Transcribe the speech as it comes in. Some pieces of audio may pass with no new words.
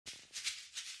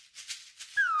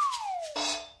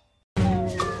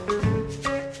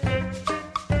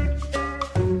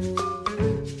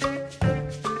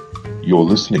You're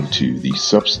listening to the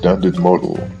Substandard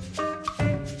Model.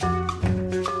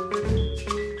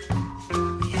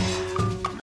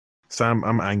 Sam,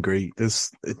 I'm angry. I'm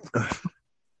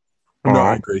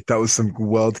not angry. That was some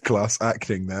world-class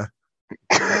acting there.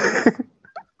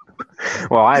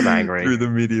 Well, I'm angry. Through the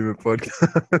medium of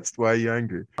podcast. Why are you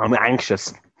angry? I'm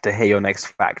anxious to hear your next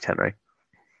fact, Henry.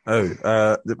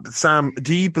 Oh, Sam,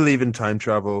 do you believe in time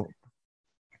travel?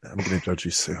 I'm going to judge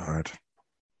you so hard.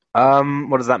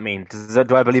 What does that mean?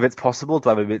 Do I believe it's possible? Do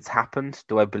I believe it's happened?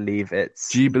 Do I believe it's...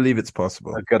 Do you believe it's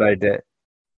possible? A good idea?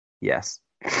 Yes.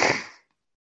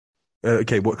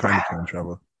 Okay, what kind of time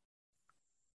travel?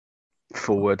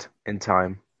 Forward in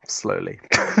time, slowly.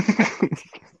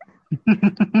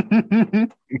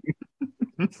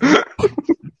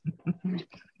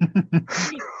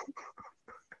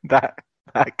 that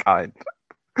kind.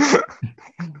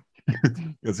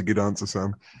 That's a good answer,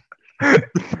 Sam.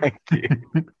 Thank you.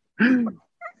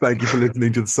 Thank you for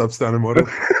listening to the Substandard Model.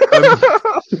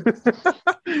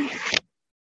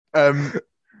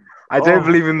 I don't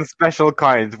believe in the special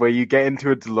kind where you get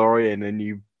into a DeLorean and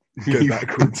you go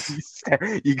backwards.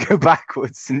 You go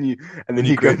backwards and then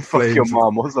you go fuck your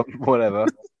mom or something, whatever.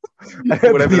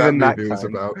 Whatever that movie was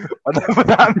about. Whatever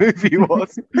that movie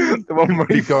was. The one where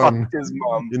he fucked his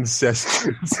mom.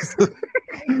 Incestuous.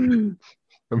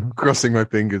 I'm crossing my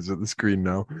fingers at the screen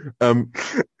now.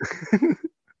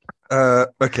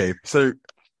 Okay, so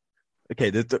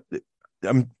we're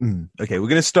going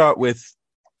to start with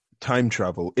time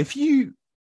travel. If you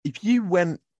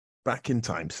went back in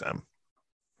time, Sam,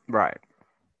 right,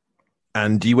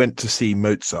 and you went to see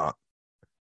Mozart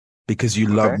because you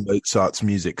love Mozart's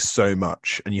music so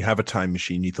much, and you have a time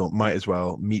machine, you thought might as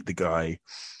well meet the guy,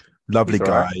 lovely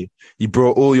guy. Right. You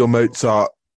brought all your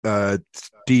Mozart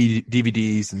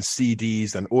DVDs and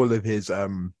CDs and all of his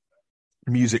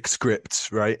music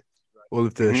scripts, right? All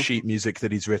of the sheet music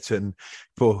that he's written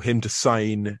for him to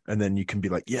sign, and then you can be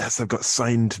like, yes, I've got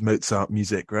signed Mozart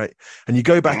music, right? And you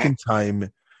go back in time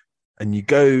and you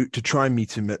go to try and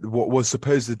meet him at what was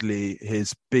supposedly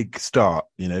his big start,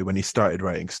 when he started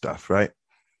writing stuff, right?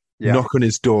 Yeah. Knock on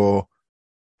his door,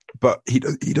 but he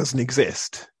doesn't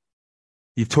exist.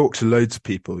 You've talked to loads of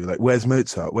people. You're like, where's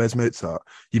Mozart? Where's Mozart?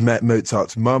 You've met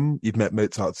Mozart's mum. You've met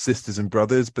Mozart's sisters and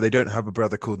brothers, but they don't have a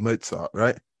brother called Mozart,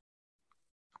 right?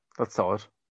 That's odd.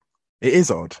 It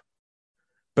is odd.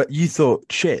 But you thought,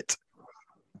 shit,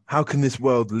 how can this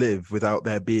world live without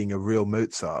there being a real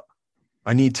Mozart?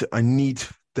 I need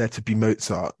there to be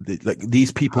Mozart. Like,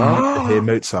 these people need to hear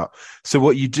Mozart. So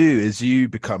what you do is you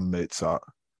become Mozart.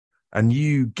 And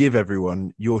you give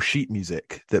everyone your sheet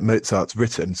music that Mozart's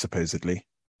written, supposedly,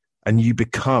 and you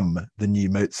become the new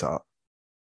Mozart.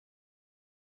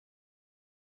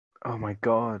 Oh my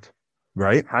God!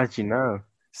 Right? How did you know?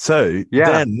 So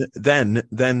then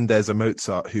there's a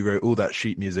Mozart who wrote all that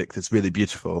sheet music that's really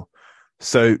beautiful.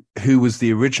 So who was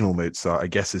the original Mozart? I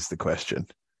guess is the question.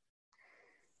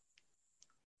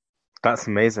 That's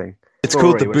amazing. It's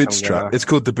called the bootstrap. It's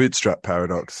called the bootstrap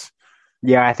paradox.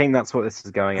 Yeah, I think that's what this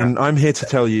is going at. And I'm here to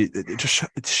tell you, just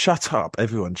shut up,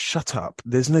 everyone, shut up.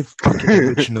 There's no fucking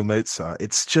original Mozart.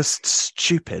 It's just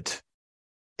stupid.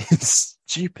 It's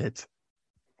stupid.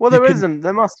 Well,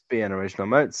 there must be an original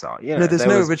Mozart. No, there's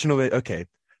no original. Okay.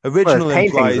 Original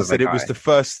implies that it was the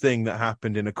first thing that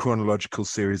happened in a chronological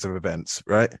series of events,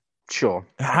 right? Sure.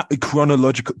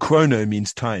 Chrono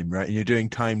means time, right? And you're doing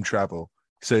time travel.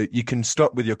 So you can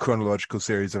stop with your chronological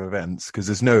series of events because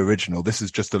there's no original. This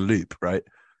is just a loop, right?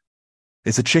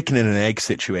 It's a chicken and an egg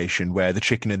situation where the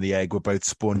chicken and the egg were both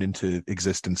spawned into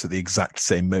existence at the exact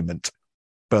same moment,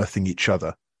 birthing each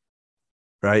other,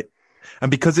 right? And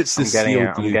because it's this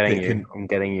sealed loop... I'm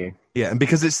getting you. Yeah, and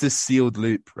because it's this sealed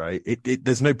loop, right,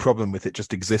 there's no problem with it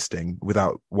just existing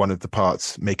without one of the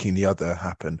parts making the other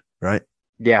happen, right?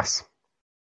 Yes.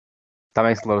 That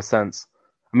makes a lot of sense.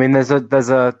 I mean, there's a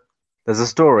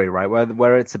story, right,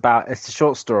 where it's a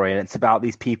short story, and it's about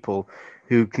these people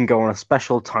who can go on a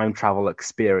special time travel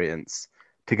experience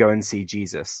to go and see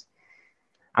Jesus.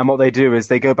 And what they do is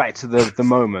they go back to the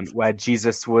moment where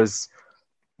Jesus was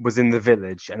in the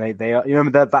village, and they you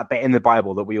remember that bit in the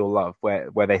Bible that we all love, where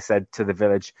they said to the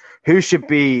village, who should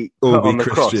be put on the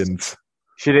cross?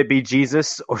 Should it be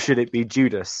Jesus or should it be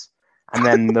Judas? And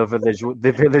then the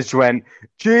village went,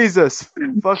 Jesus,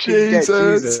 fucking get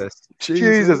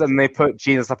Jesus, and they put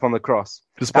Jesus up on the cross,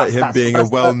 despite him being a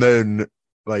well-known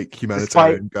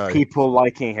humanitarian guy. People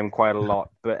liking him quite a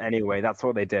lot, but anyway, that's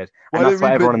what they did, and Why that's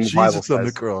what everyone in the Jesus Bible says. On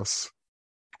the cross?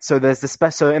 So there's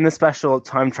in the special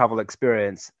time travel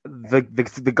experience,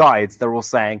 the guides, they're all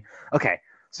saying, okay,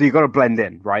 so you've got to blend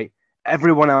in, right?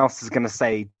 everyone else is going to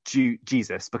say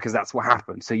Jesus because that's what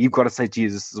happened. So you've got to say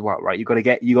Jesus as well, right? You got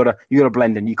to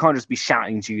blend in. You can't just be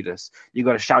shouting Judas. You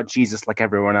got to shout Jesus like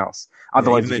everyone else.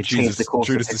 Otherwise, you could change the course.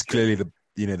 Judas of is history.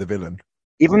 clearly the villain.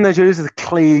 Even though Judas is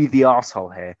clearly the asshole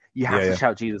here, you have to Yeah.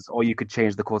 shout Jesus, or you could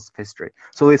change the course of history.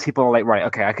 So all these people are like, right,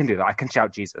 okay, I can do that. I can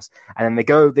shout Jesus, and then they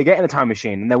get in a time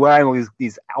machine, and they're wearing all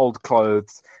these old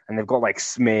clothes, and they've got like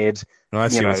smeared, I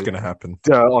see what's going to happen.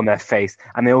 dirt on their face,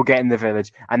 and they all get in the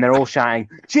village, and they're all shouting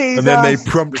Jesus, and then they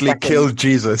promptly kill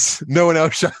Jesus. No one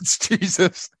else shouts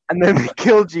Jesus, and then they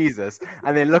kill Jesus,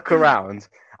 and they look around.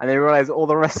 And they realize all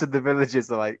the rest of the villagers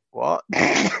are like, what?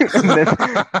 and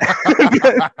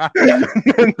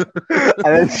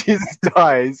then Jesus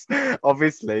dies,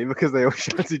 obviously, because they all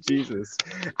shouted Jesus.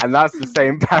 And that's the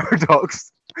same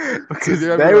paradox. Because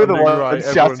they were the ones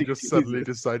shouting everyone just Jesus. suddenly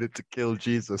decided to kill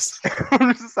Jesus.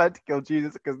 Everyone decided to kill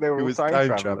Jesus because they were It all was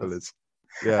time travelers.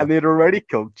 Yeah. And they had already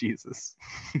killed Jesus.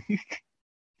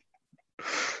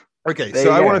 Okay, so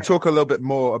I want to talk a little bit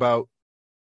more about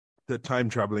the time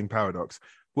traveling paradox.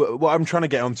 What I'm trying to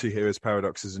get onto here is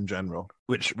paradoxes in general,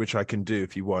 which I can do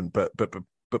if you want, but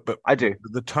I do.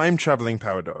 The time traveling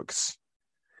paradox.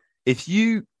 If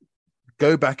you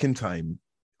go back in time,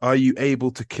 are you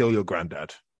able to kill your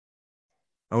granddad?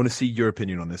 I want to see your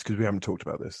opinion on this because we haven't talked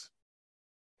about this.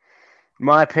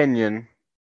 My opinion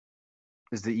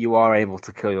is that you are able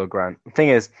to kill your grand. The thing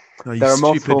is, there are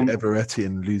multiple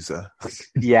Everettian loser.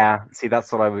 Yeah, see, that's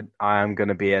what I am going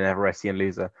to be an Everettian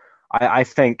loser. I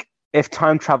think if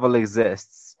time travel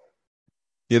exists,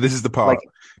 yeah, this is the part.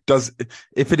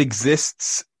 If it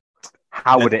exists,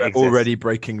 how would it exist? Already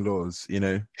breaking laws, you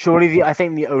know. Surely, I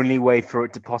think the only way for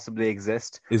it to possibly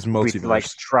exist is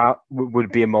multiverse.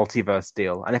 Would be a multiverse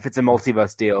deal, and if it's a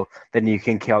multiverse deal, then you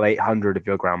can kill 800 of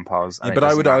your grandpas. Yeah, but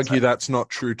I would argue that's not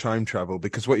true time travel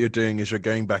because what you're doing is you're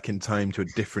going back in time to a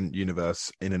different universe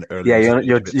in an early. Yeah,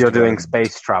 you're doing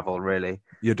space travel, really.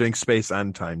 You're doing space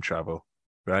and time travel.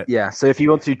 Right. Yeah. So if you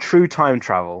want to do true time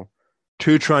travel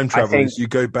is you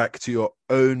go back to your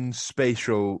own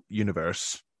spatial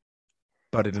universe,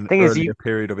 but in an earlier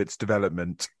period of its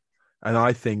development. And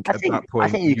I think at that point, I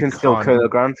think you can still kill your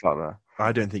grandfather.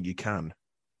 I don't think you can.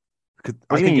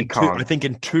 I think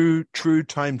in true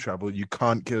time travel, you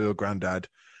can't kill your granddad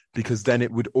because then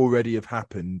it would already have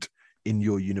happened in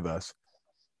your universe.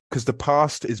 Because the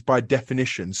past is by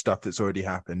definition stuff that's already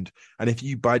happened. And if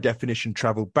you by definition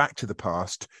travel back to the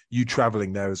past, you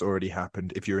traveling there has already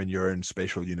happened if you're in your own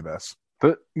spatial universe.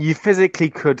 But you physically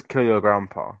could kill your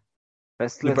grandpa.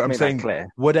 Let's make that clear.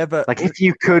 Whatever. Like if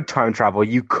you could time travel,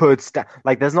 you could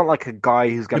there's not like a guy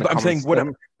who's going to come. I'm saying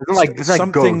whatever.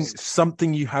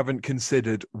 Something you haven't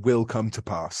considered will come to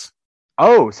pass.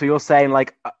 Oh, so you're saying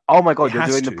like, oh my god, you're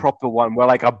doing the proper one where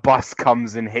like a bus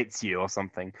comes and hits you or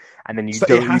something, and then you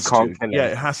can't kill it. Yeah,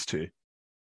 it has to.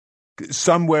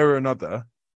 Somewhere or another,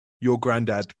 your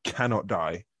granddad cannot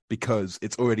die because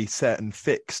it's already set and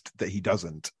fixed that he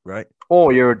doesn't, right?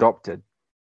 Or you're adopted.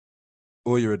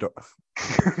 Or you're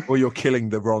or you're killing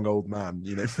the wrong old man,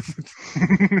 you know.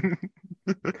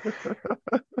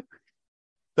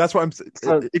 That's what I'm saying.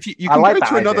 So, if you can go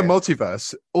to another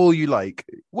multiverse, all you like,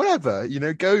 whatever, you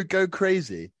know, go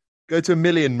crazy. Go to 1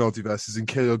 million multiverses and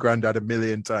kill your granddad 1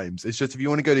 million times. It's just if you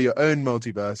want to go to your own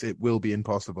multiverse, it will be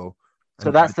impossible. So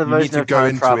and that's the version of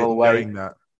time travel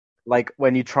where, like,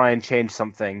 when you try and change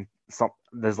something,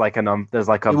 there's like a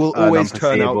it will always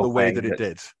turn out the way that it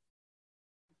did.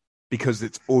 Because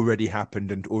it's already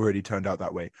happened and already turned out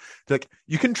that way. Like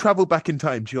you can travel back in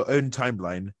time to your own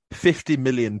timeline 50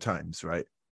 million times, right?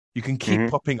 You can keep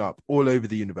popping up all over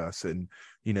the universe, and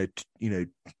you know,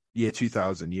 year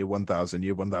 2000, year 1000,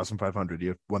 year 1500,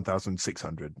 year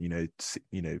 1600. You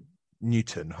know,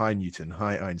 Newton, high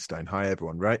Einstein, high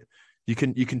everyone, right? You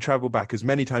can travel back as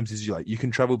many times as you like. You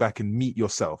can travel back and meet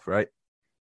yourself, right?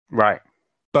 Right.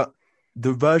 But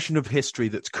the version of history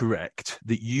that's correct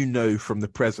that you know from the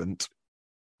present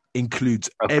includes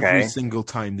every single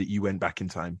time that you went back in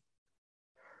time.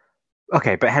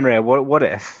 Okay, but Henry, what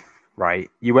if, right,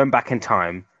 you went back in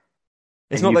time?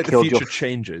 It's not like the future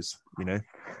changes, you know?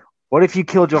 What if you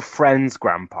killed your friend's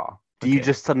grandpa? Do you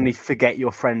just suddenly forget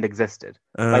your friend existed?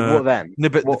 Like, what then? No,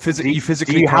 but you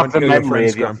physically can't kill your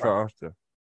friend's grandpa after.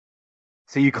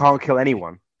 So you can't kill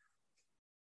anyone?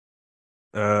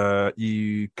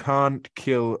 You can't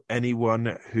kill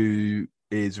anyone who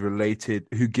is related,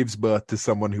 who gives birth to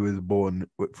someone who is born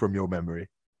from your memory.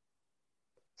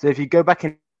 So if you go back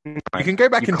in time, you can go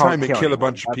back in time and kill a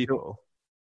bunch of people,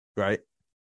 right?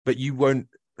 But you won't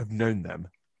have known them.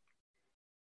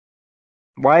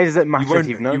 Why does it matter if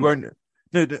you've known them?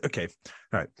 No, okay.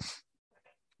 All right.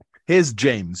 Here's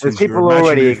James, Those who's your people already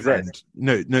imaginary exist. friend.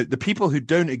 No, the people who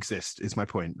don't exist is my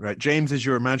point, right? James is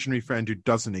your imaginary friend who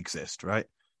doesn't exist, right?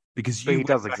 Because But you he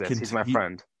does went back exist. He's into my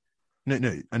friend.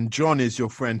 no, and John is your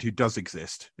friend who does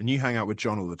exist, and you hang out with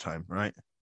John all the time, right?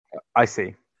 I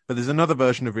see. But there's another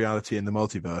version of reality in the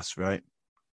multiverse, right?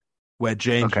 Where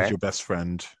James was Okay. your best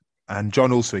friend, and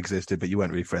John also existed, but you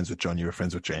weren't really friends with John. You were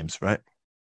friends with James, right?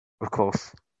 Of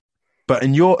course. But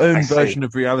in your I own see. version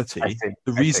of I reality, see.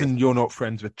 the I see. reason you're not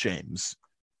friends with James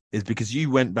is because you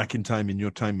went back in time in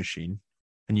your time machine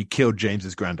and you killed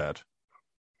James's granddad.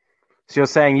 So you're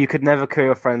saying you could never kill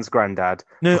your friend's granddad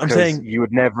No, because I'm saying, you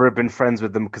would never have been friends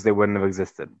with them because they wouldn't have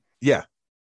existed. yeah.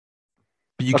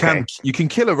 But Okay. you can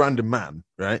kill a random man,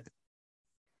 right?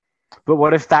 But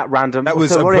what if that random? That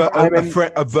was So what if I'm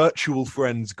in? a virtual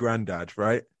friend's granddad,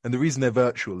 right? And the reason they're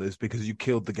virtual is because you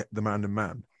killed the random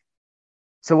man.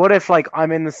 So what if like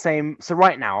I'm in the same? So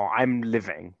right now I'm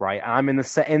living right, and I'm in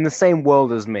the same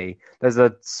world as me. There's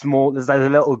a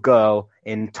little girl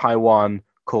in Taiwan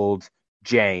called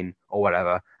Jane or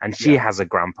whatever, and she has a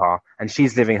grandpa, and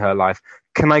she's living her life.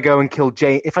 Can I go and kill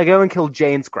Jane? If I go and kill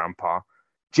Jane's grandpa,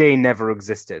 Jane never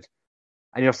existed,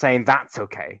 and you're saying that's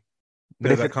okay. But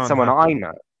No, if that it's can't someone happen. I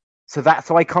know,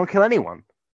 so I can't kill anyone.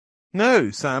 No,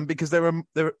 Sam, because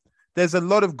there's a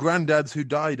lot of granddads who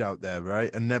died out there,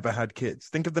 right, and never had kids.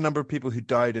 Think of the number of people who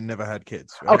died and never had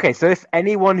kids, right? Okay, so if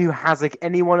anyone who has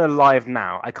anyone alive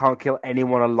now, I can't kill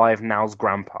anyone alive now's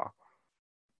grandpa.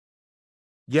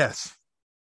 Yes.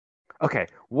 Okay,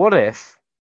 what if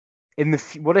in the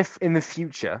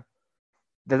future,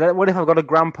 what if I've got a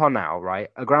grandpa now, right?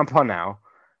 A grandpa now,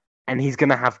 and he's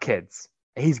gonna have kids.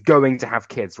 He's going to have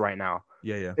kids right now.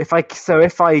 Yeah. If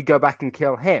I go back and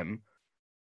kill him,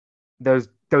 those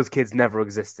kids never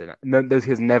existed. No, those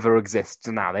kids never exist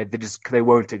now. They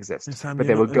won't exist. Sam, but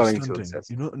they were going to exist.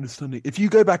 You're not understanding. If you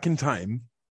go back in time,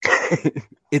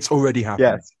 it's already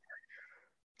happened. Yes.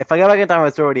 If I go back in time,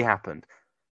 it's already happened.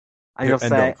 And you'll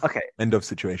say, okay. End of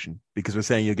situation. Because we're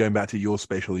saying you're going back to your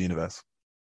spatial universe.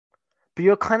 But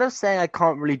you're kind of saying I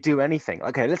can't really do anything.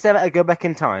 Okay, let's say I go back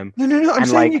in time. No. I'm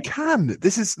saying you can.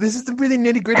 This is the really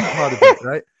nitty gritty part of it,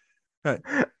 right? Right.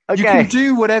 Okay. You can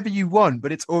do whatever you want,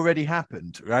 but it's already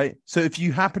happened, right? So if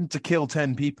you happen to kill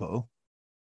 10 people,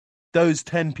 those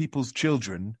 10 people's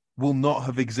children will not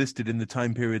have existed in the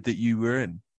time period that you were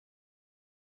in.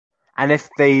 And if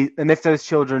those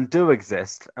children do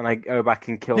exist, and I go back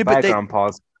and kill their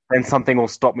grandpas, then something will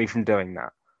stop me from doing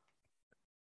that.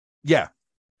 Yeah.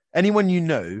 Anyone you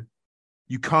know,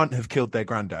 you can't have killed their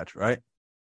granddad, right?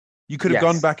 You could have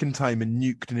gone back in time and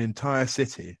nuked an entire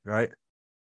city, right?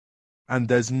 And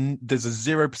there's a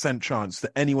 0% chance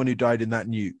that anyone who died in that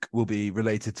nuke will be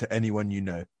related to anyone you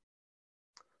know.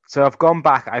 So I've gone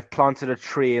back, I've planted a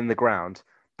tree in the ground.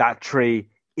 That tree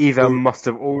either must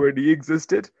have already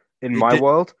existed in my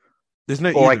world. There's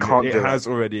no or I can't do it. It has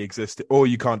already existed, or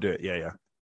you can't do it. Yeah.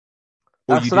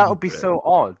 So that would be so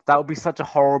odd. That would be such a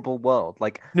horrible world.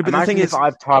 Like, no, but the thing is,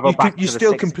 I've traveled back you to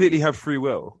still 60s. completely have free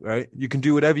will, right? You can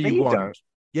do whatever you want. Don't.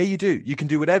 Yeah, you do. You can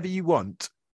do whatever you want.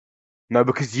 No,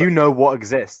 because you know what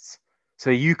exists. So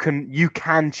you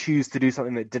can choose to do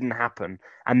something that didn't happen,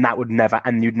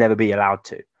 and you'd never be allowed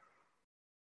to.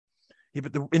 Yeah,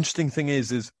 but the interesting thing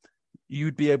is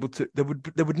you'd be able to.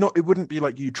 It wouldn't be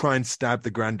like you try and stab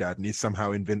the granddad and he's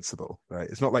somehow invincible, right?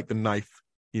 It's not like the knife.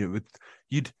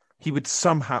 He would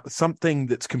somehow something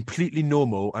that's completely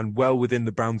normal and well within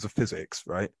the bounds of physics,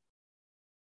 right?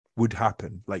 Would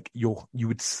happen. Like you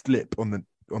would slip on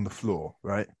the floor,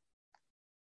 right?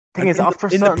 In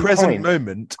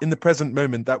the present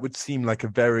moment, that would seem like a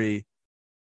very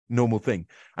normal thing.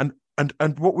 And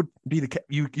what would be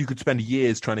you could spend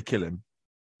years trying to kill him,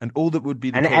 and all that would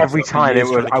be the case. And every time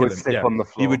I would slip on the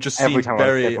floor. You would just seem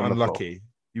very unlucky.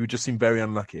 You would just seem very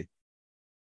unlucky.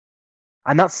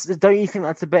 And don't you think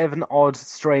that's a bit of an odd,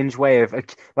 strange way of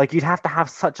like you'd have to have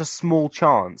such a small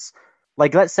chance.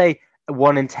 Like let's say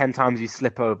 1 in 10 times you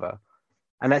slip over.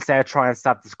 And let's say I try and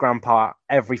stab this grandpa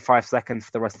every 5 seconds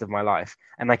for the rest of my life,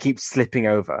 and I keep slipping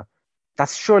over.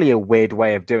 That's surely a weird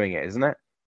way of doing it, isn't it?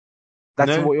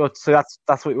 That's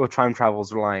what your time travel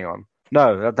is relying on.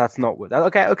 No, that's not weird.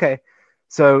 Okay.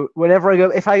 So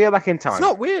if I go back in time, it's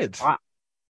not weird.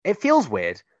 It feels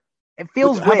weird. It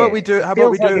feels weird. How about we do it? How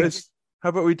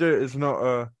about we do it as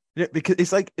not because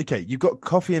it's like, okay, you've got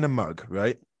coffee in a mug,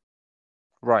 right?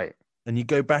 Right. And you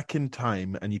go back in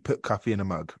time and you put coffee in a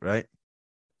mug, right?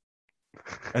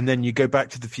 And then you go back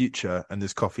to the future and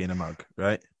there's coffee in a mug,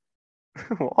 right?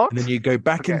 What? And then you go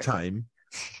back in time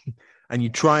and you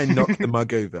try and knock the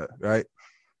mug over, right?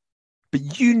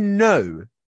 But you know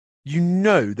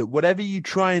that whatever you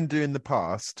try and do in the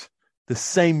past, the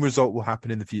same result will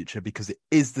happen in the future because it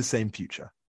is the same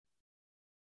future.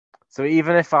 So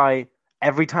even if I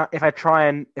try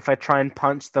and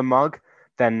punch the mug,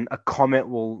 then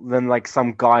like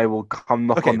some guy will come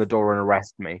knock on the door and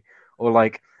arrest me. Or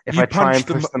like if I try and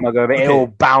push the mug over, it will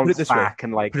bounce back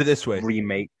and like put it this way.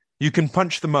 remake. You can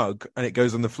punch the mug and it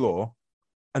goes on the floor,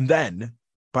 and then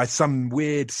by some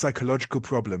weird psychological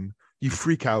problem, you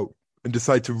freak out and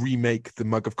decide to remake the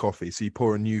mug of coffee. So you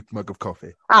pour a new mug of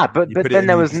coffee. But then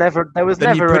there was never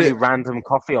any random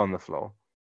coffee on the floor.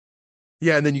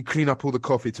 Yeah, and then you clean up all the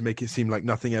coffee to make it seem like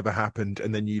nothing ever happened,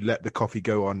 and then you let the coffee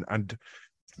go on, and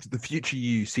the future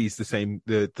you sees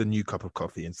the new cup of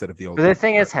coffee instead of the old. But the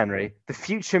thing is, Henry, the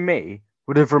future me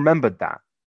would have remembered that.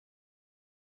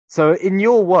 So in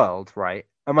your world, right,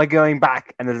 am I going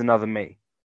back and there's another me?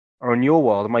 Or in your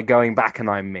world, am I going back and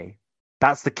I'm me?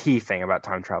 That's the key thing about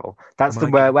time travel. That's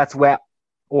where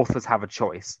authors have a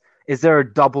choice. Is there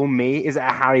a double me? Is it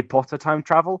a Harry Potter time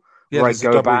travel? Yeah, where I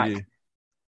go back? You.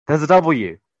 There's a double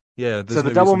you. Yeah, so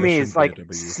the double me is like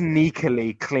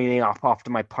sneakily cleaning up after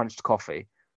my punched coffee.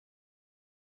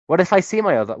 What if I see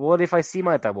my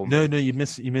double me? No, you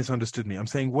misunderstood me. I'm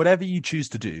saying whatever you choose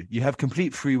to do, you have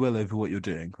complete free will over what you're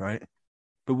doing, right?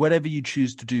 But whatever you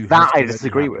choose to do, that I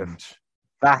disagree with.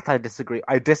 That I disagree.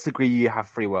 I disagree. You have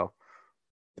free will.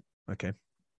 Okay.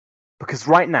 Because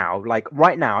right now,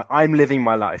 I'm living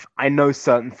my life. I know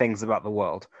certain things about the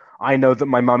world. I know that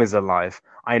my mum is alive.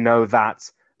 I know that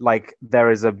like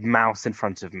there is a mouse in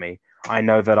front of me. I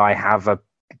know that I have a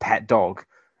pet dog.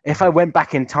 If I went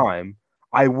back in time,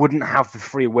 I wouldn't have the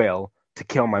free will to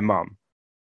kill my mum,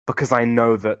 because I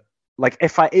know that like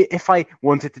if I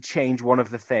wanted to change one of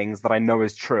the things that I know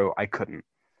is true, I couldn't.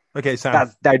 Okay,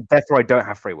 Sam. Therefore, I don't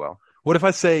have free will. What if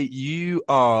I say you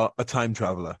are a time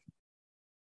traveler?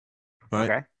 Right?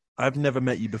 Okay. I've never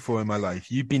met you before in my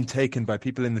life. You've been taken by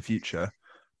people in the future,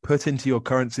 put into your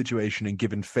current situation and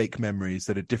given fake memories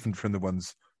that are different from the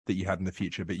ones that you had in the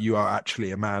future. But you are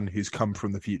actually a man who's come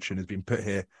from the future and has been put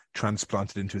here,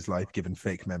 transplanted into his life, given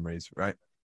fake memories, right?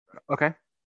 Okay.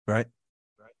 Right?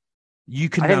 You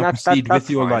can now proceed with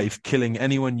your life, killing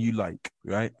anyone you like,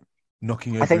 right?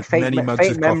 Knocking over many mugs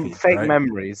of coffee.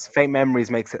 Fake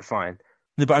memories makes it fine.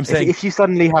 No, but I'm saying if you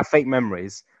suddenly have fake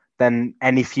memories, then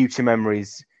any future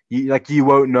memories, you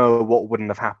won't know what wouldn't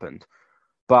have happened.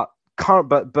 But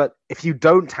if you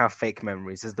don't have fake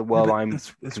memories, is the world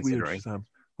that's considering. Weird, Sam.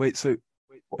 Wait, so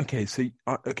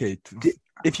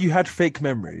if you had fake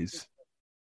memories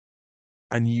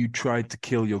and you tried to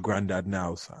kill your granddad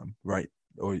now, Sam, right,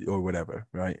 or whatever,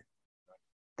 right?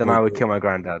 Then I would kill my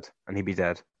granddad and he'd be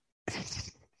dead.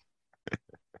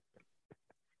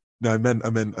 No, I meant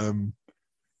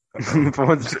if I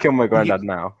wanted to kill my granddad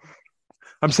now.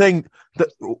 I'm saying that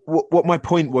what my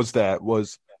point was there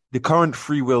was the current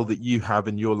free will that you have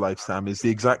in your life, Sam, is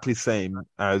the exactly same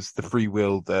as the free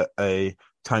will that a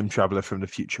time traveler from the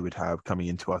future would have coming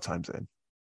into our time zone.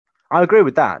 I agree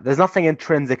with that. There's nothing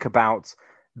intrinsic about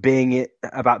being in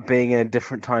a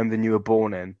different time than you were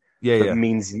born in. That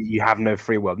means you have no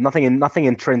free will. Nothing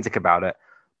intrinsic about it.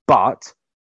 But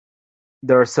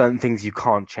there are certain things you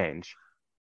can't change,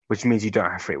 which means you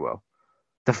don't have free will.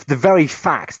 The very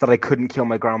fact that I couldn't kill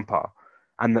my grandpa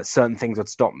and that certain things would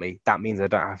stop me, that means I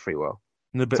don't have free will.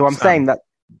 No, so I'm saying that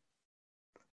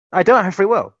I don't have free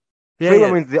will. Free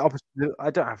will means the opposite. I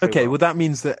don't have free will. Okay, well, that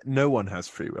means that no one has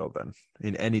free will then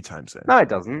in any time zone. No, it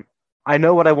doesn't. I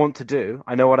know what I want to do.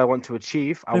 I know what I want to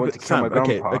achieve. I want to kill my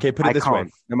grandpa. Okay, put it this way.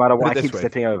 No matter what, I keep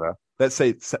slipping over. Let's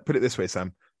say, put it this way,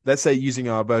 Sam. Let's say using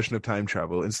our version of time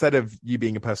travel, instead of you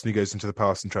being a person who goes into the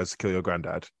past and tries to kill your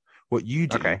granddad, what you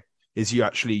do is you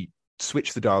actually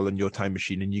switch the dial on your time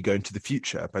machine and you go into the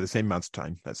future by the same amount of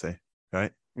time, let's say,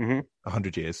 right?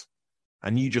 100 years.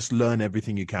 And you just learn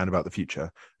everything you can about the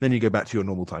future. Then you go back to your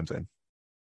normal time zone.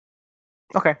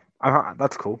 Okay,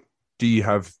 that's cool. Do you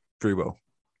have free will?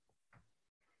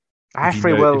 I have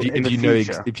free will in the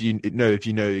future. If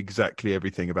you know exactly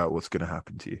everything about what's going to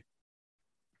happen to you.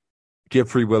 Do you have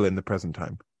free will in the present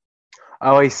time?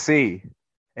 Oh, I see.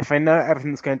 If I know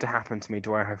everything that's going to happen to me,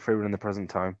 do I have free will in the present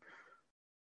time?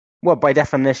 Well, by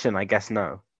definition, I guess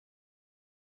no.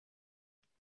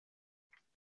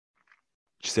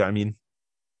 Do you see what I mean?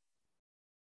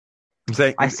 I'm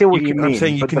saying I see what you mean. I'm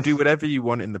saying you can do whatever you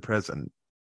want in the present,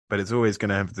 but it's always going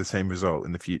to have the same result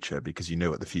in the future because you know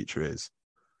what the future is.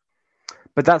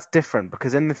 But that's different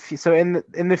because in the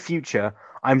future,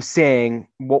 I'm seeing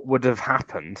what would have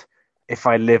happened if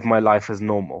I live my life as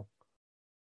normal.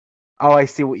 Oh, I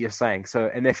see what you're saying. So,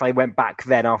 and if I went back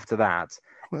then after that,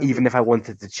 even if I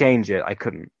wanted to change it, I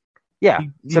couldn't. Yeah.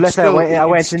 So let's say I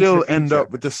went still end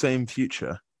up with the same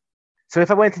future. So if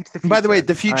I went into the future, By the way,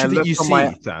 the future and I that you looked on see,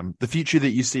 my- Sam, the future that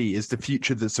you see is the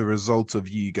future that's a result of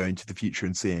you going to the future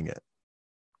and seeing it.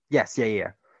 Yes,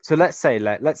 yeah. So let's say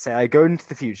I go into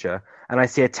the future and I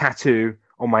see a tattoo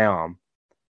on my arm,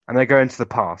 and I go into the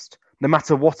past. No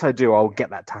matter what I do, I'll get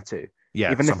that tattoo.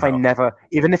 Yeah, Even somehow.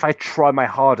 even if I try my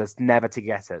hardest never to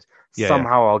get it, Yeah,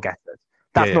 somehow I'll get it.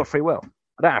 That's Yeah. not free will.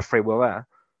 I don't have free will there.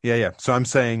 Yeah. So I'm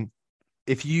saying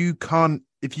if you can't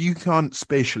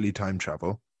spatially time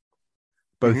travel,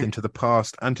 both Mhm. into the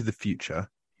past and to the future,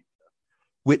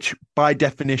 which by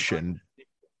definition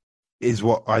is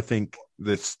what I think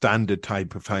the standard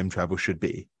type of time travel should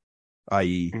be,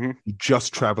 i.e., Mhm. you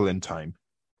just travel in time.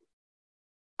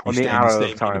 On You the stay in the arrow of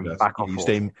same time, universe. back or You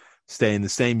forth. stay in the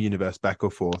same universe back or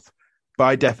forth.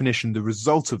 By definition, the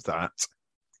result of that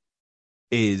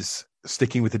is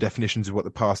sticking with the definitions of what the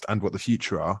past and what the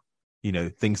future are. You know,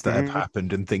 things that have Mhm.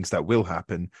 happened and things that will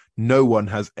happen. No one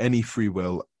has any free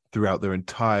will throughout their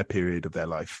entire period of their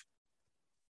life.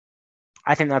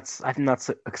 I think that's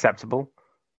acceptable.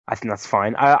 I think that's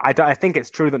fine. I think it's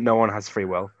true that no one has free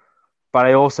will, but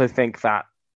I also think that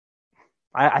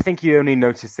I think you only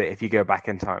notice it if you go back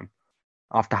in time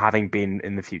after having been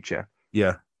in the future.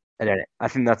 Yeah. I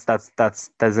think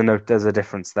there's a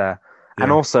difference there. And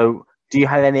Yeah. also, do you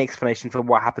have any explanation for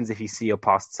what happens if you see your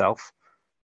past self,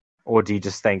 or do you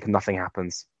just think nothing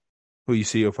happens? Well, you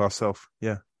see your past self.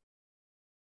 Yeah.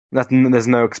 There's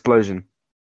no explosion.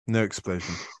 No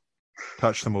explosion.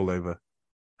 Touch them all over.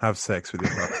 Have sex with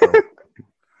your past self.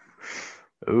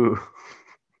 Ooh.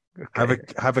 Okay.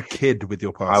 Have a kid with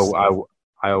your past self.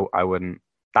 I wouldn't.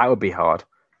 That would be hard.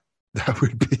 That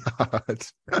would be hard.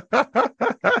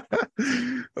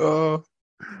 Oh,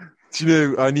 do you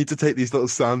know, I need to take these little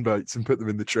sound bites and put them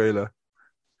in the trailer.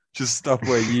 Just stop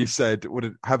where you said,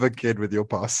 have a kid with your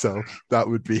past self. That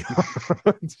would be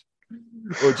hard.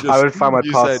 Or just, I would find my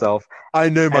you past said, self. I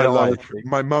know my And life. honestly-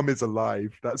 My mum is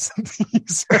alive. That's something you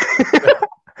said.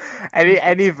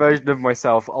 any version of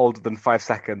myself older than 5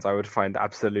 seconds, I would find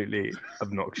absolutely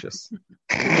obnoxious.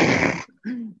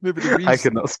 No, but the I reason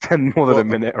could not spend more than a Well,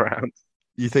 minute around.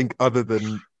 you think other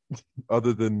than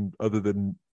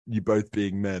you both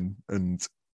being men and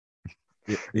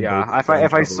Yeah, if time I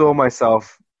travel. saw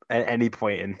myself at any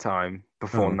point in time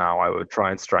before Uh-huh. now, I would try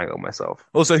and strangle myself.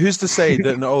 Also, who's to say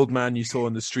that an old man you saw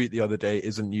on the street the other day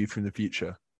isn't you from the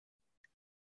future?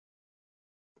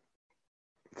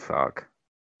 Fuck,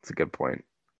 that's a good point.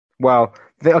 Well,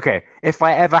 okay, if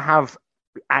I ever have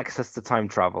access to time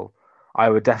travel, I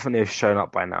would definitely have shown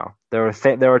up by now. There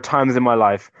are times in my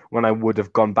life when I would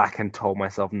have gone back and told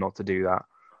myself not to do that.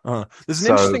 There's an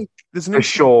So, interesting. There's an For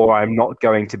interesting. sure, I'm not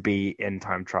going to be in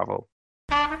time travel.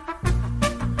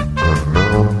 And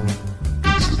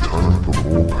now it's the time for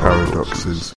more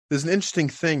paradoxes. There's an interesting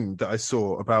thing that I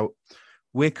saw about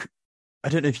Wick. I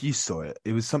don't know if you saw it.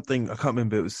 It was something I can't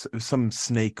remember. It was some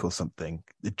snake or something.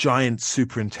 The giant,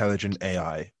 super intelligent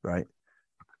AI, right?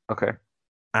 Okay.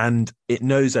 And it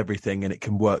knows everything and it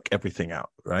can work everything out,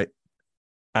 right?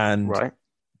 And Right.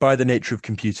 by the nature of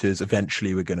computers,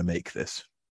 eventually we're going to make this,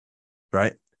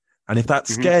 right? And if that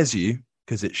Mhm. scares you,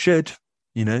 because it should,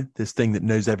 you know, this thing that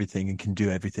knows everything and can do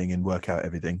everything and work out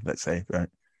everything, let's say, right?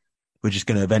 We're just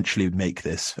going to eventually make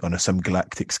this on some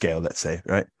galactic scale, let's say,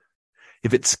 right?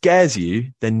 If it scares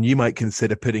you, then you might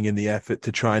consider putting in the effort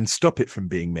to try and stop it from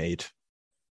being made,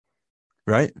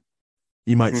 right?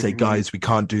 You might say, Mhm. guys, we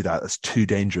can't do that. That's too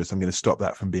dangerous. I'm going to stop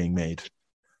that from being made,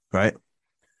 right?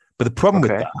 But the problem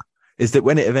with Okay. that is that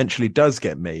when it eventually does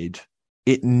get made,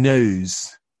 it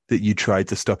knows that you tried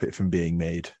to stop it from being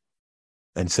made.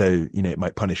 And so, you know, it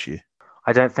might punish you.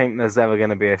 I don't think there's ever going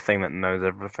to be a thing that knows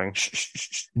everything.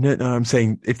 No, I'm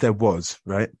saying if there was,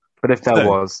 right? But if there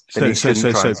was, then you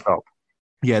shouldn't try and stop.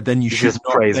 Yeah, then you should just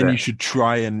not. praise Then it. you should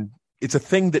try and. It's a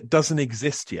thing that doesn't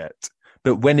exist yet,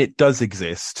 but when it does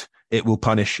exist, it will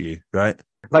punish you, right?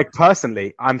 Like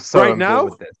personally, I'm so Right on now,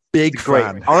 board with this. big It's great.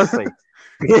 fan. Honestly,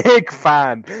 big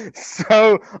fan.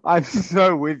 So I'm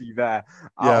so with you there.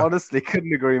 I Yeah. honestly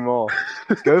couldn't agree more.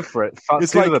 Go for it.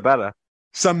 It's Sooner like- the better.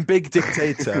 Some big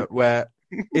dictator where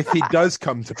if he does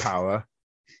come to power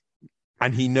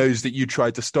and he knows that you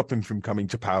tried to stop him from coming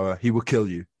to power, he will kill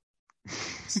you.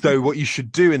 So what you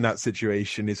should do in that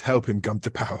situation is help him come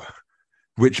to power,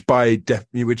 which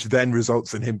which then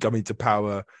results in him coming to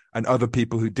power, and other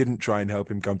people who didn't try and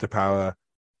help him come to power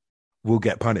will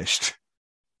get punished.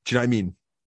 Do you know what I mean?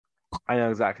 I know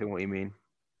exactly what you mean.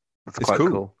 That's It's quite cool.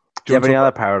 cool. Do Do you have any want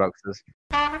other to paradoxes?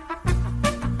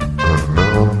 And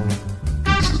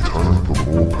now it's the time for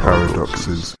more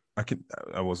paradoxes.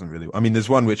 I wasn't really. I mean, there's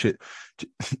one which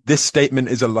this statement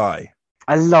is a lie.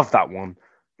 I love that one.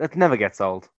 That never gets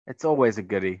old. It's always a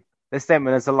goodie. This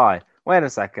statement is a lie. Wait a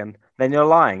second, then you're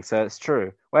lying, so it's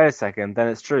true. Wait a second, then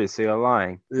it's true, so you're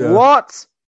lying. Yeah. What?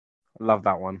 Love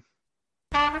that one.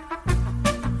 And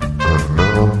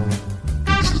now,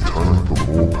 it's the time for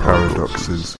more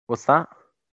paradoxes. What's that?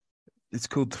 It's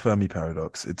called the Fermi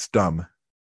paradox. It's dumb.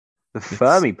 The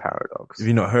Fermi paradox. Have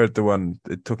you not heard the one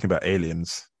talking about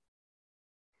aliens?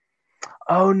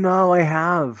 Oh no, I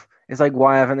have. It's like,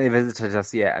 why haven't they visited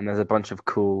us yet? And there's a bunch of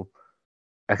cool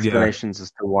explanations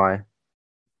as to why.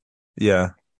 Yeah.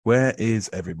 Where is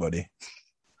everybody?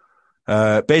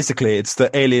 Basically, it's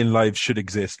that alien life should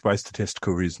exist by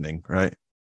statistical reasoning, right?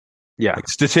 Yeah. Like,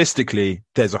 statistically,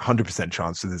 there's 100%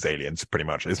 chance that there's aliens, pretty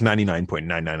much. It's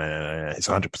 99.99999. It's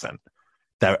 100%.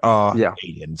 There are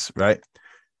aliens, right?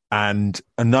 And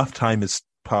enough time has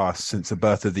passed since the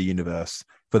birth of the universe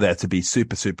for there to be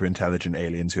super, super intelligent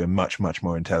aliens who are much, much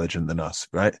more intelligent than us,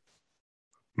 right?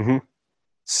 Mm-hmm.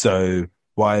 So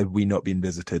why have we not been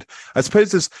visited? I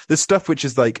suppose there's stuff which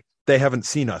is like, they haven't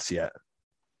seen us yet.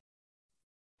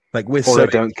 Like, we're or so they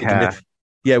don't care.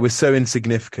 Yeah, we're so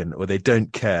insignificant, or they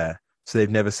don't care, so they've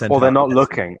never sent. Or they're out not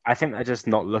looking. I think they're just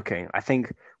not looking. I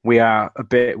think we are a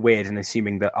bit weird in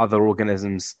assuming that other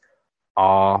organisms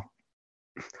are.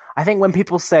 I think when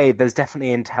people say there's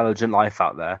definitely intelligent life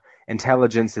out there,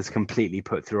 intelligence is completely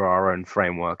put through our own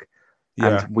framework,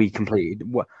 Yeah. and we completely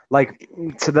like.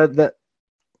 So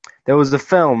there was a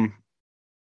film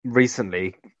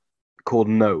recently called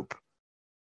Nope.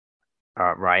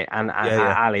 Right, and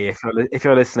Ali, if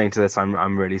you're listening to this,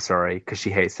 I'm really sorry because she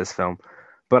hates this film,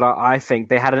 but I think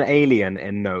they had an alien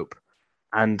in Nope,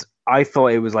 and I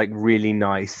thought it was like really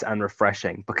nice and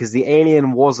refreshing because the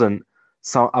alien wasn't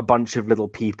a bunch of little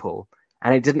people,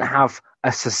 and it didn't have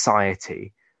a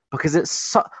society because a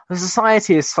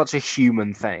society is such a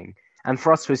human thing, and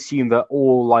for us to assume that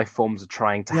all life forms are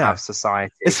trying to have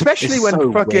society, especially when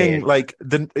so fucking weird. like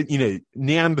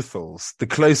Neanderthals, the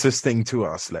closest thing to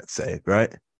us, let's say,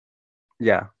 right?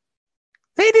 Yeah.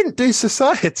 They didn't do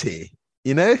society,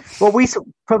 you know? Well,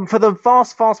 for the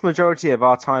vast majority of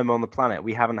our time on the planet,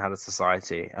 we haven't had a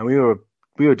society, and we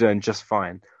were doing just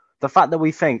fine. The fact that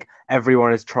we think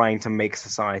everyone is trying to make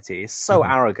society is so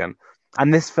arrogant.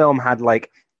 And this film had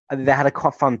they had a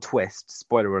quite fun twist,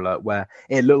 spoiler alert, where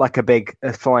it looked like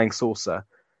a flying saucer,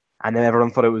 and then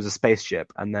everyone thought it was a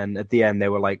spaceship, and then at the end they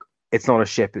were like, it's not a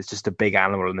ship, it's just a big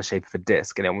animal in the shape of a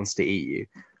disc, and it wants to eat you.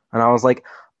 And I was like,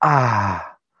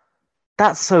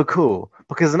 that's so cool,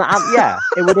 because it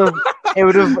would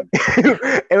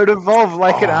evolve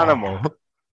like an animal,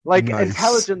 like nice.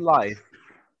 Intelligent life.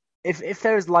 If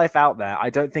there is life out there,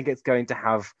 I don't think it's going to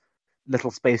have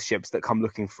little spaceships that come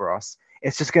looking for us.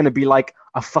 It's just going to be like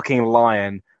a fucking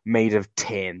lion made of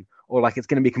tin, or like it's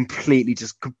going to be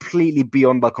completely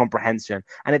beyond our comprehension,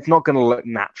 and it's not going to look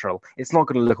natural. It's not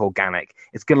going to look organic.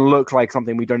 It's going to look like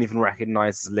something we don't even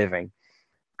recognize as living,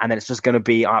 and then it's just going to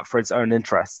be out for its own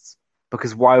interests.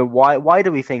 Because why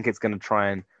do we think it's going to try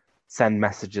and send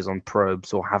messages on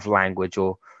probes, or have language,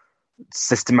 or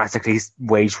systematically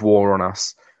wage war on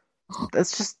us?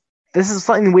 This is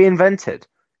something we invented.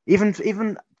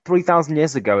 Even 3,000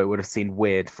 years ago, it would have seemed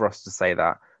weird for us to say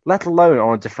that, let alone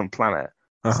on a different planet.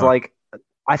 It's like,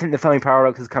 I think the Fermi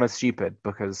paradox is kind of stupid,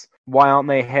 because why aren't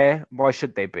they here? Why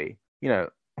should they be? You know,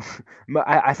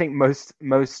 I think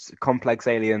most complex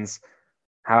aliens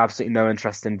have absolutely no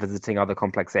interest in visiting other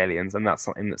complex aliens, and that's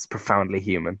something that's profoundly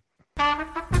human. And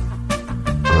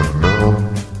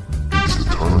now, it's the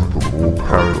time for more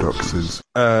paradoxes.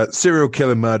 Serial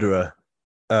killer murderer.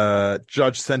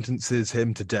 Judge sentences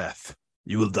him to death.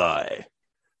 You will die.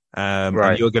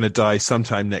 And you're going to die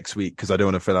sometime next week, because I don't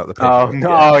want to fill out the paper. Oh,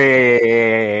 no. Oh,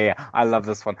 yeah. I love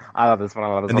this one. And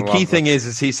the key thing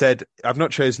is he said, I've not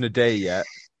chosen a day yet,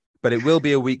 but it will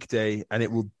be a weekday, and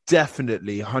it will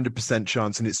definitely 100%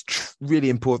 chance, and it's really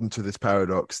important to this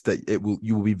paradox that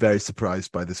you will be very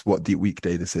surprised by this, what the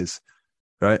weekday this is,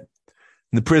 right?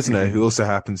 And the prisoner, who also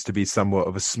happens to be somewhat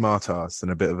of a smart ass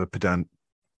and a bit of a pedant,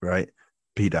 right?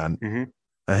 He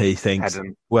thinks,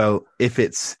 well, if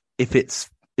it's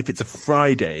a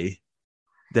Friday,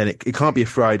 then it can't be a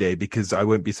Friday, because I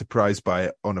won't be surprised by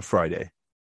it on a Friday.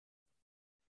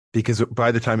 Because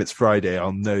by the time it's Friday,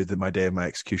 I'll know that my day of my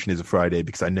execution is a Friday,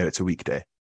 because I know it's a weekday.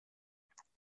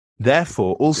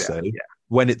 Therefore, also,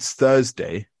 when it's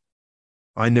Thursday,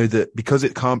 I know that because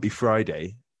it can't be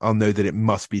Friday, I'll know that it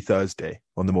must be Thursday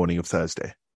on the morning of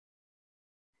Thursday.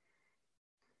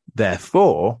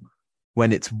 Therefore,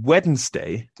 when it's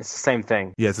Wednesday... It's the same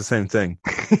thing. Yeah, it's the same thing.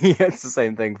 Yeah, it's the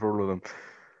same thing for all of them.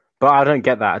 But I don't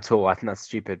get that at all. I think that's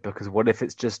stupid, because what if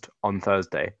it's just on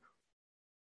Thursday?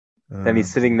 Then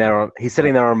he's sitting there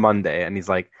on Monday, and he's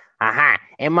like, aha,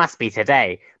 it must be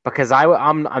today because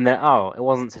I'm then, oh, it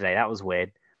wasn't today. That was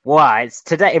weird. Why? It's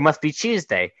today. It must be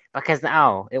Tuesday because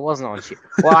it wasn't on Tuesday.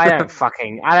 Well, I don't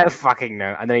fucking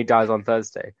know. And then he dies on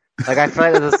Thursday. Like, I feel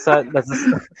like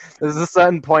there's a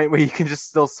certain point where you can just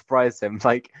still surprise him.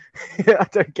 Like, I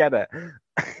don't get it.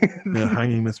 Yeah,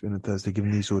 hanging must be on a Thursday, given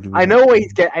these orders. I know what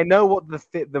he's getting. I know what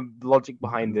the logic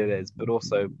behind it is, but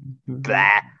also,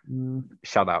 blah.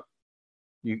 Shut up.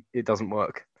 It doesn't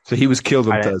work. So he was killed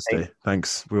on Thursday.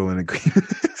 Thanks. We're all in agreement.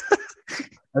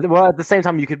 Well, at the same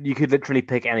time, you could literally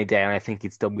pick any day, and I think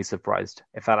you'd still be surprised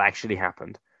if that actually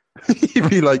happened. You'd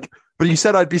be like, but you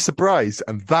said I'd be surprised,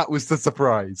 and that was the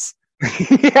surprise.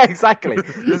 Yeah, exactly.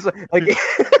 Like,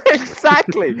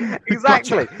 exactly.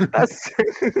 That's.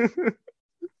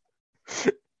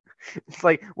 It's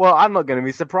like, well, I'm not going to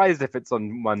be surprised if it's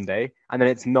on Monday, and then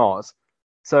it's not.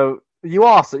 So you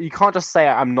can't just say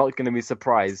I'm not going to be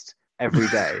surprised every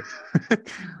day.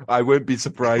 I won't be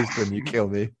surprised when you kill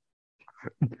me.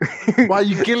 Why are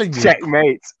you killing me?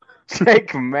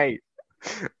 Checkmate.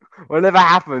 Whatever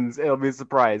happens, it'll be a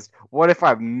surprise. What if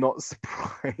I'm not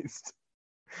surprised?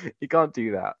 You can't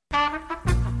do that.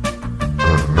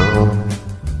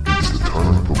 It's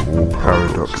time for more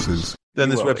paradoxes. Then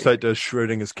this website does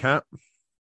Schrodinger's cat.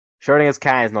 Schrodinger's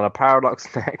cat is not a paradox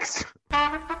next.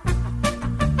 And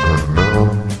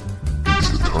now,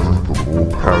 it's time for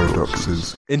more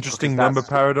paradoxes. Interesting number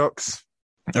paradox.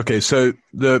 Okay, so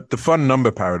the fun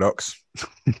number paradox.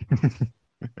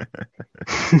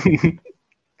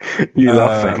 You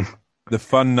laughing? The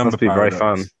fun number must be paradox.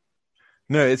 very fun.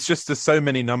 No, it's just there's so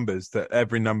many numbers that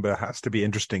every number has to be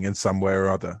interesting in some way or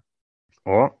other.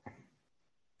 What?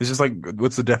 It's just like,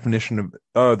 what's the definition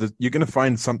of? You're going to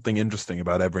find something interesting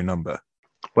about every number.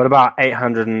 What about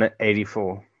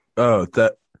 884? Oh,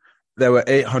 that there were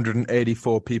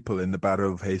 884 people in the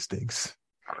Battle of Hastings.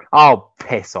 Oh,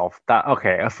 piss off!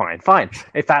 Okay, fine.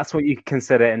 If that's what you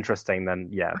consider interesting, then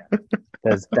yeah,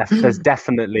 there's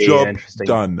definitely Job interesting.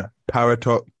 Done.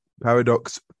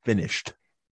 Paradox finished.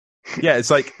 Yeah, it's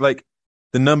like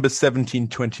the number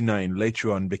 1729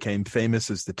 later on became famous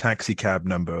as the taxi cab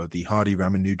number or the Hardy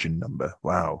Ramanujan number.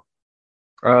 Wow.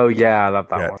 Oh yeah, I love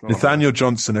that one. Nathaniel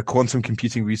Johnson, a quantum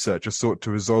computing researcher, sought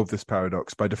to resolve this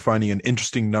paradox by defining an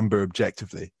interesting number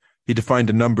objectively. He defined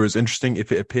a number as interesting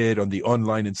if it appeared on the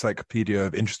online encyclopedia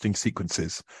of interesting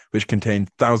sequences, which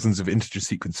contained thousands of integer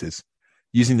sequences.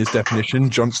 Using this definition,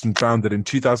 Johnson found that in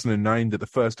 2009 that the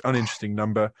first uninteresting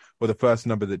number, or the first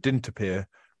number that didn't appear,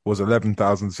 was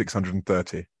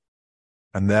 11,630.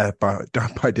 And thereby,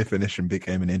 by definition,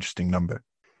 became an interesting number.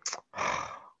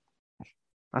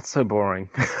 That's so boring.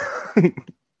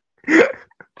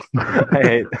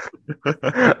 I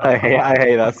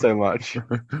hate that so much.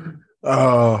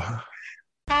 Oh.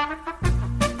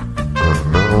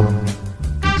 And now,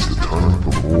 it's time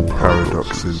for more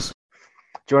paradoxes.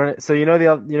 Do you want? So you know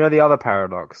the other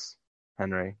paradox,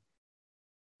 Henry.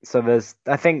 So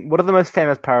I think, what are the most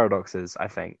famous paradoxes? I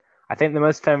think the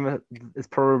most famous is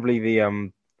probably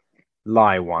the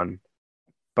lie one,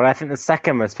 but I think the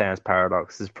second most famous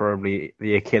paradox is probably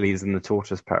the Achilles and the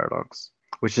tortoise paradox,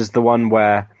 which is the one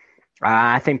where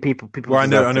I think people. Well, I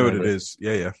know what it is.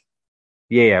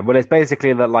 Yeah. Well, it's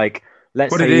basically that, like,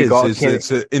 let's what say it you is got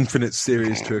it's an infinite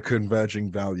series to a converging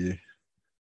value.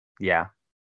 Yeah.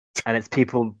 And it's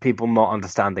people not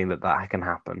understanding that can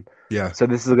happen. Yeah. So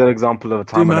this is a good example of a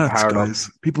time when the paradox guys.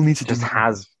 People need to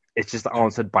it's just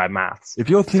answered by maths. If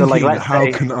you're thinking, so, like, how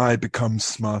can I become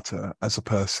smarter as a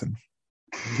person?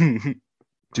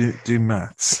 do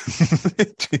maths.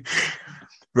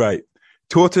 Right.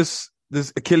 Tortoise.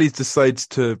 Achilles decides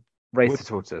to race the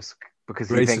tortoise because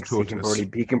he thinks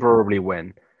he can probably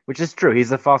win, which is true. He's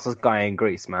the fastest guy in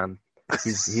Greece, man.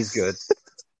 He's good.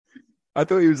 I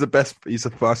thought he was the best. He's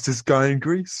the fastest guy in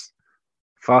Greece.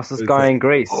 Fastest guy in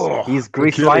Greece. Oh, he's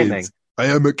Greece Achilles. lightning. I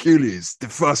am Achilles, the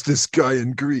fastest guy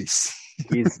in Greece.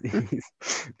 he's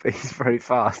very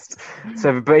fast.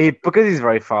 So, because he's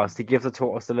very fast, he gives the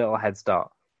tortoise a little head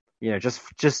start. You know, just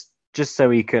so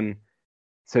he can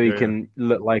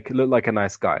look like a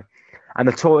nice guy. And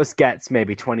the tortoise gets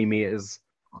maybe 20 meters.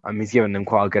 He's giving them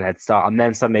quite a good head start. And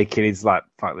then suddenly Achilles is like,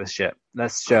 fuck this shit.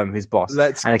 Let's show him who's boss.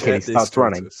 And Achilles starts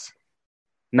running.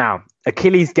 Now,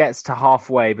 Achilles gets to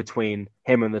halfway between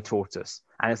him and the tortoise,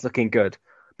 and it's looking good.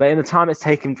 But in the time it's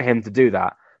taken for him to do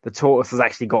that, the tortoise has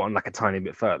actually gotten like a tiny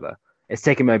bit further. It's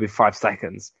taken maybe 5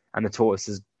 seconds, and the tortoise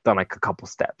has done like a couple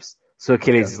steps. So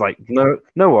Achilles is like, no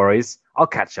worries, I'll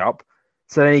catch up.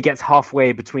 So then he gets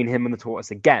halfway between him and the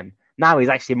tortoise again. Now he's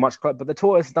actually much closer, but the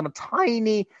tortoise has done a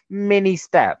tiny mini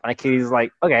step. And Achilles is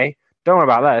like, okay, don't worry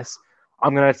about this.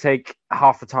 I'm going to take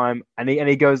half the time. And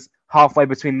he goes halfway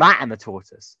between that and the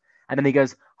tortoise. And then he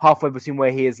goes halfway between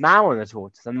where he is now and the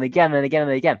tortoise. And then again and again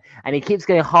and again. And he keeps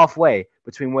getting halfway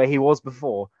between where he was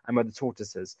before and where the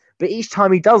tortoise is. But each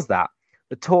time he does that,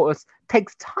 the tortoise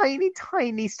takes a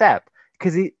tiny step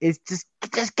because he just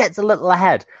gets a little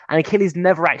ahead. And Achilles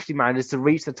never actually manages to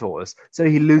reach the tortoise. So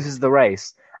he loses the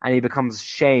race and he becomes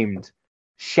shamed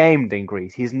in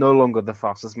Greece. He's no longer the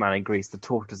fastest man in Greece. The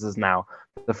tortoise is now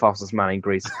the fastest man in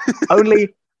Greece.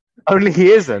 only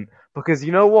he isn't, because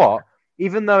you know what?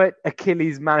 Even though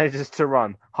Achilles manages to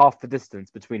run half the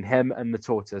distance between him and the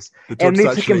tortoise, it only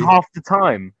took him half the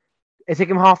time. It took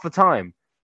him half the time.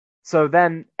 So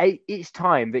then each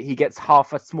time that he gets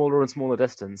half a smaller and smaller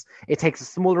distance, it takes a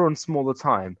smaller and smaller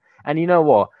time. And you know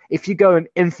what? If you go an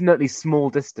infinitely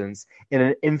small distance in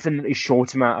an infinitely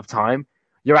short amount of time,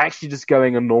 you're actually just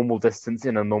going a normal distance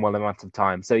in a normal amount of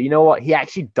time. So you know what? He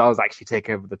actually does take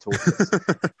over the tortoise.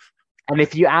 And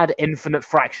if you add infinite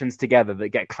fractions together that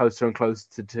get closer and closer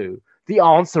to 2, the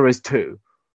answer is 2.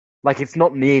 Like, it's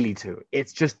not nearly 2.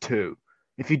 It's just 2.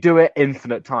 If you do it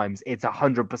infinite times, it's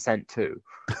 100% 2.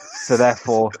 So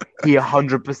therefore, he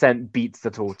 100% beats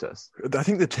the tortoise. I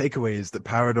think the takeaway is that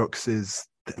paradoxes,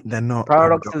 they're not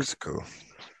Paradoxes, paradoxical.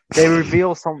 They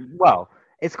reveal some... Well,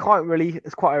 it's quite a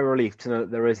relief to know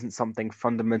that there isn't something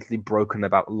fundamentally broken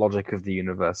about the logic of the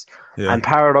universe. Yeah. And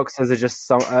paradoxes are just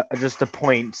a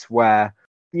point where,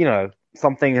 you know,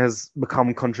 something has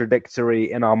become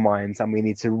contradictory in our minds, and we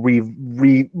need to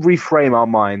reframe our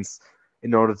minds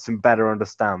in order to better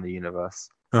understand the universe.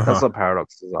 That's what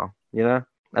paradoxes are, you know,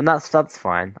 and that's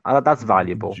fine. That's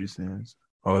valuable.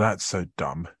 Oh, that's so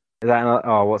dumb. Is that?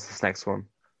 What's this next one?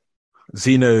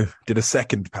 Zeno did a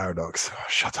second paradox. Oh,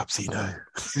 shut up, Zeno.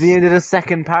 Zeno did a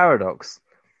second paradox.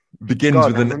 Begins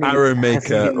with an arrow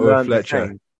maker or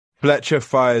Fletcher. Fletcher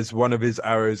fires one of his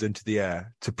arrows into the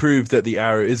air. To prove that the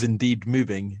arrow is indeed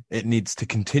moving, it needs to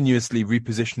continuously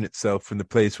reposition itself from the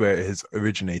place where it has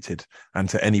originated and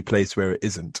to any place where it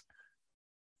isn't.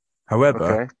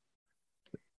 However,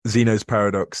 Zeno's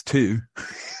paradox 2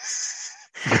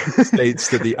 states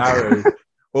that the arrow,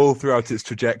 all throughout its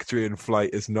trajectory and flight,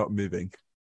 is not moving.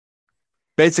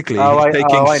 Basically, he's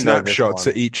taking snapshots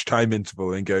at each time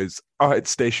interval and goes, it's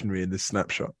stationary in this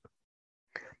snapshot.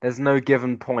 There's no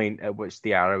given point at which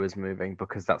the arrow is moving,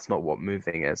 because that's not what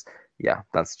moving is. Yeah,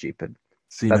 that's stupid.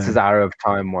 Zeno. That's his arrow of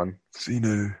time one.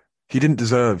 Zeno. He didn't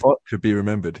deserve to be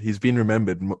remembered. He's been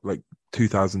remembered like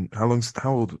 2000. How long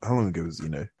ago was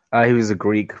Zeno? He was a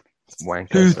Greek wanker.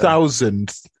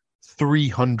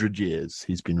 2,300 years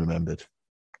he's been remembered.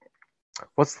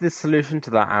 What's the solution to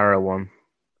that arrow one?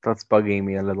 That's bugging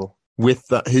me a little. With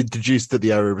that, he deduced that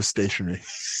the arrow was stationary.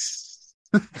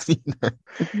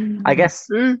 I guess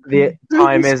the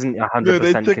time isn't 100%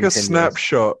 they took continuous. A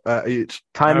snapshot at each.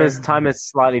 Time is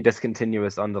slightly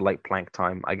discontinuous under like Planck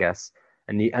time, I guess,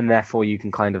 and therefore you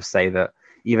can kind of say that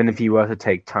even if you were to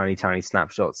take tiny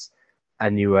snapshots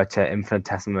and you were to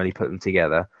infinitesimally put them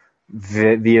together,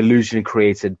 the illusion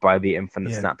created by the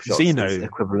infinite snapshots is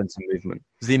equivalent to movement.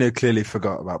 Zeno clearly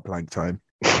forgot about Planck time.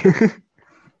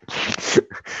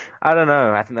 I don't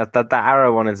know. I think that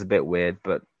arrow one is a bit weird,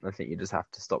 but I think you just have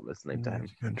to stop listening to him.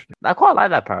 I quite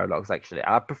like that paradox, actually.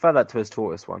 I prefer that to his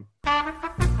tortoise one.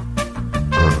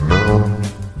 And now,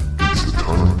 it's the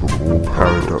time for more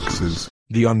paradoxes.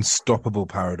 The unstoppable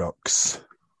paradox.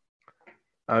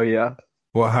 Oh, yeah?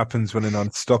 What happens when an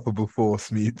unstoppable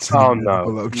force meets an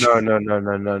immovable object? No.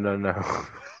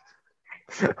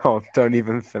 Oh, don't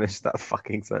even finish that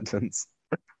fucking sentence.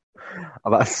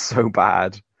 Oh, that's so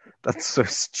bad. That's so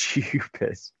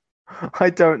stupid. I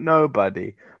don't know,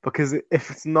 buddy. Because if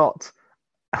it's not...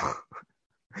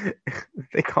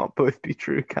 they can't both be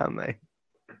true, can they?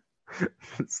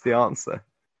 That's the answer.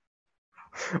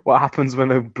 What happens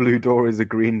when a blue door is a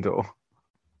green door?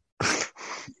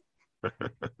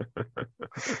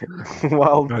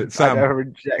 Well, right, Sam, I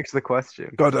reject the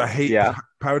question. God, I hate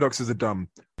paradoxes are dumb.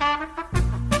 And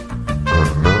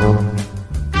now,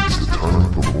 it's the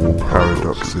time for more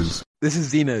paradoxes. This is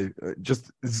Zeno.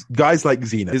 Just guys like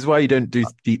Zeno. This is why you don't do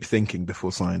deep thinking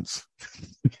before science.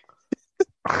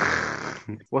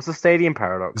 What's the stadium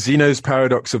paradox? Zeno's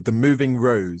paradox of the moving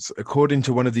rose. According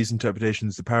to one of these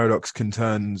interpretations, the paradox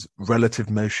concerns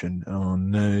relative motion. Oh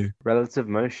no. Relative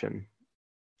motion.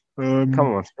 Come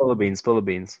on, spill the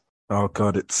beans. Oh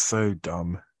god, it's so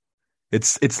dumb.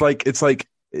 It's like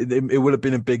it would have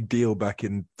been a big deal back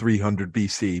in 300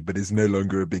 BC, but is no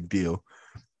longer a big deal.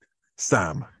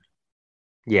 Sam.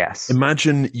 Yes.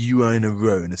 Imagine you are in a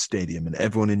row in a stadium and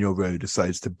everyone in your row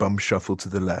decides to bum shuffle to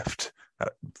the left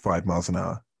at 5 miles an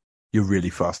hour. You're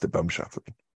really fast at bum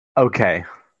shuffling. Okay.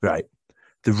 Right.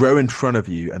 the row in front of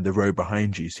you and the row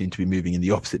behind you seem to be moving in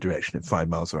the opposite direction at 5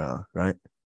 miles per hour, right?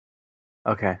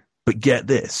 Okay. But get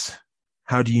this.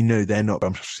 How do you know they're not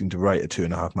bump shuttling to right at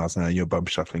 2.5 miles an hour and you're bump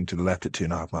shuttling to the left at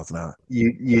 2.5 miles an hour?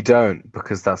 You don't,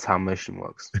 because that's how motion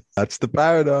works. That's the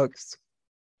paradox.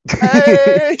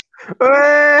 Hey!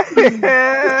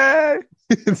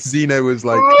 Zeno was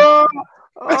like,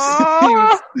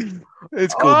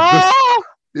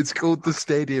 it's called the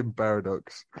stadium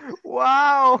paradox.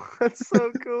 Wow, that's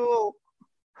so cool.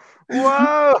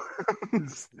 Whoa.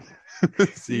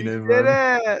 Zeno, you did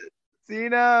it.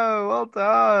 Zeno, well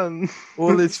done.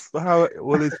 All his four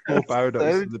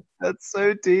paradoxes. That's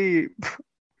so deep.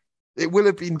 It will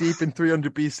have been deep in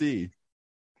 300 BC.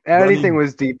 Anything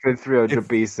was deep in 300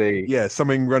 BC. Yeah,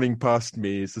 something running past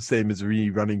me is the same as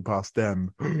me running past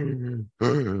them.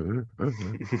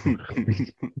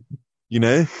 You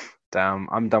know? Damn,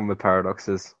 I'm done with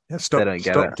paradoxes. Yeah, They don't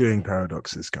get stop it. doing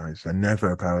paradoxes, guys. They're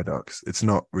never a paradox. It's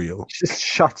not real. Just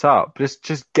shut up.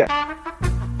 Just get.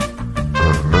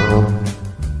 And now,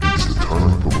 it's the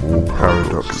time for more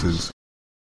paradoxes.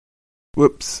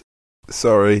 Whoops.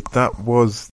 Sorry, that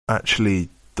was actually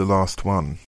the last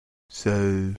one.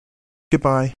 So,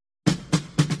 goodbye.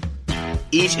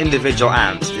 Each individual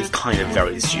ant is kind of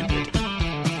very stupid.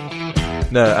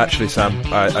 No, actually, Sam,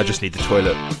 I just need the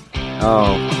toilet.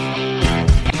 Oh.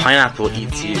 Pineapple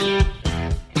eats you.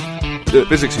 The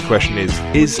physics question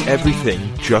is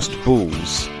everything just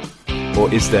balls?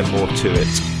 Or is there more to it?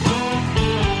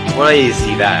 Why is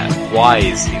he that? Why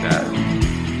is he that?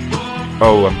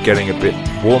 Oh, I'm getting a bit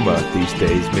warmer these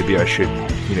days. Maybe I should,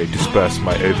 disperse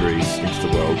my ovaries into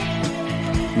the world.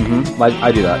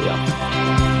 I do that, yeah.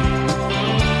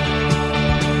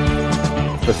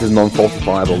 This is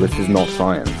non-falsifiable. This is not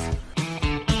science.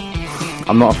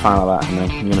 I'm not a fan of that, Henry.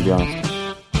 I'm going to be honest.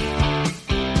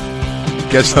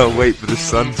 Guess I'll wait for the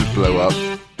sun to blow up.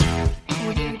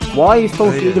 Why are you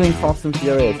still googling Fast and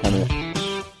Furious, Henry?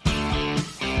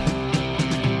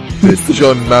 It's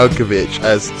John Malkovich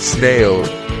as Snail.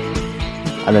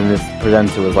 And then this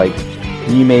presenter was like,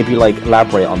 can you maybe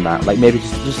elaborate on that? Maybe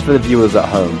just for the viewers at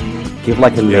home, give a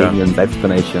layman's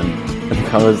explanation. And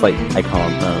I was like, I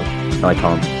can't, no, I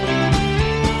can't.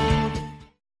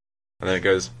 And then it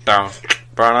goes down,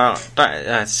 brown out.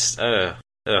 That's ugh.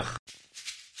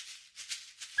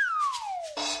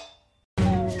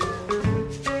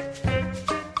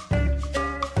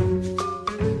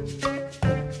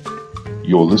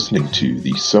 You're listening to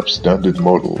the Substandard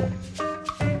Model,